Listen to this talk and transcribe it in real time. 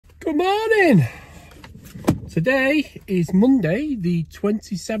Good morning. Today is Monday, the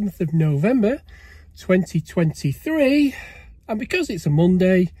 27th of November, 2023. And because it's a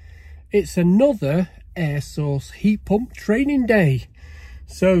Monday, it's another air source heat pump training day.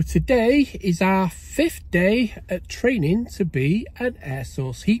 So today is our 5th day at training to be an air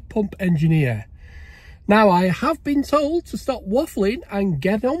source heat pump engineer. Now, I have been told to stop waffling and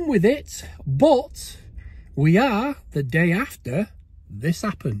get on with it, but we are the day after this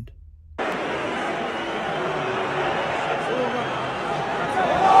happened.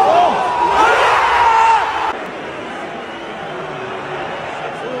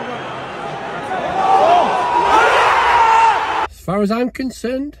 As far as I'm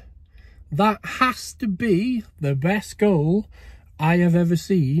concerned, that has to be the best goal I have ever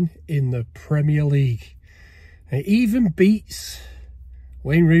seen in the Premier League. It even beats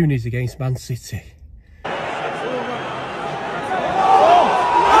Wayne Rooney's against Man City.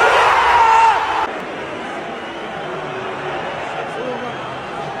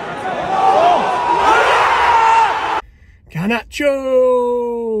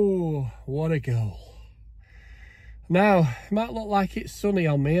 Garnacho! What a goal. Now, it might look like it's sunny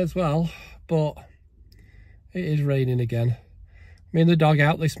on me as well, but it is raining again. Me and the dog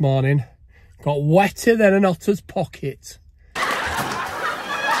out this morning got wetter than an otter's pocket.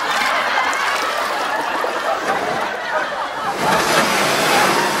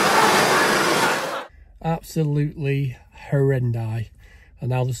 Absolutely horrendi. And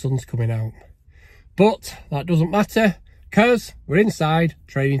now the sun's coming out. But that doesn't matter, because we're inside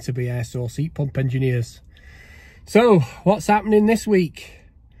training to be air source heat pump engineers. So, what's happening this week?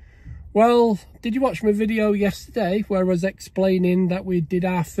 Well, did you watch my video yesterday where I was explaining that we did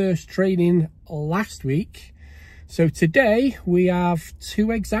our first training last week? So today we have 2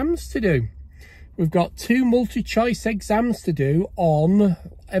 exams to do. We've got 2 multi-choice exams to do on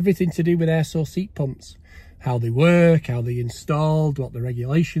everything to do with air source heat pumps. How they work, how they're installed, what the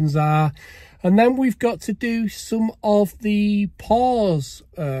regulations are. And then we've got to do some of the PAWS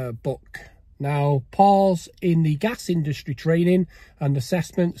book. Now, PAWS in the gas industry training and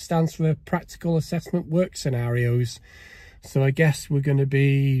assessment stands for Practical Assessment Work Scenarios. So I guess we're going to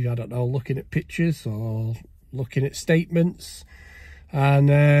be, I don't know, looking at pictures or looking at statements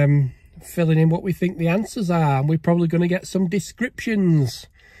and filling in what we think the answers are. And we're probably going to get some descriptions.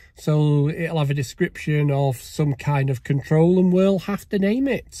 So it'll have a description of some kind of control and we'll have to name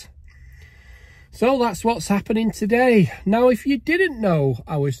it. So that's what's happening today. Now, if you didn't know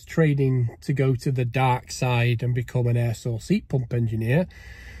I was training to go to the dark side and become an air source heat pump engineer,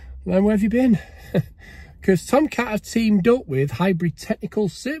 then where have you been? Because Tomcat have teamed up with Hybrid Technical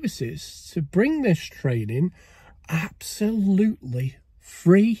Services to bring this training absolutely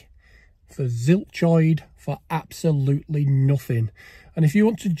free for zilchoid, for absolutely nothing. And if you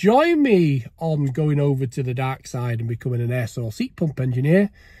want to join me on going over to the dark side and becoming an air source heat pump engineer,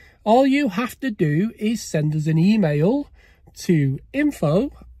 all you have to do is send us an email to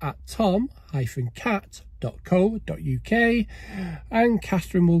info@tom-cat.co.uk and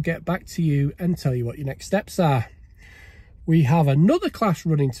Catherine will get back to you and tell you what your next steps are. We have another class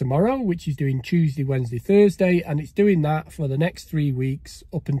running tomorrow, which is doing Tuesday, Wednesday, Thursday, and it's doing that for the next 3 weeks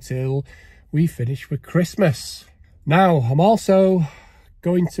up until we finish for Christmas. Now, I'm also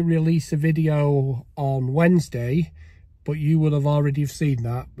going to release a video on Wednesday, but you will have already seen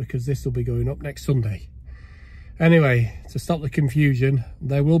that because this will be going up next Sunday. Anyway, to stop the confusion,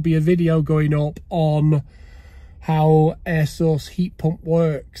 there will be a video going up on how air source heat pump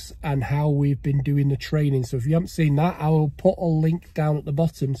works and how we've been doing the training. So if you haven't seen that, I will put a link down at the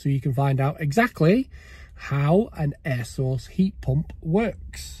bottom so you can find out exactly how an air source heat pump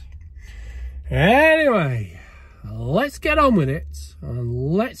works. Anyway, let's get on with it and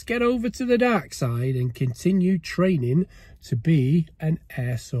let's get over to the dark side and continue training to be an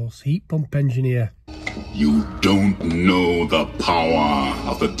air source heat pump engineer. You don't know the power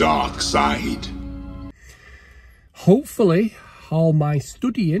of the dark side. Hopefully, all my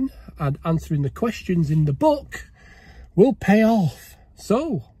studying and answering the questions in the book will pay off.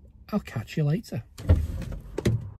 So, I'll catch you later.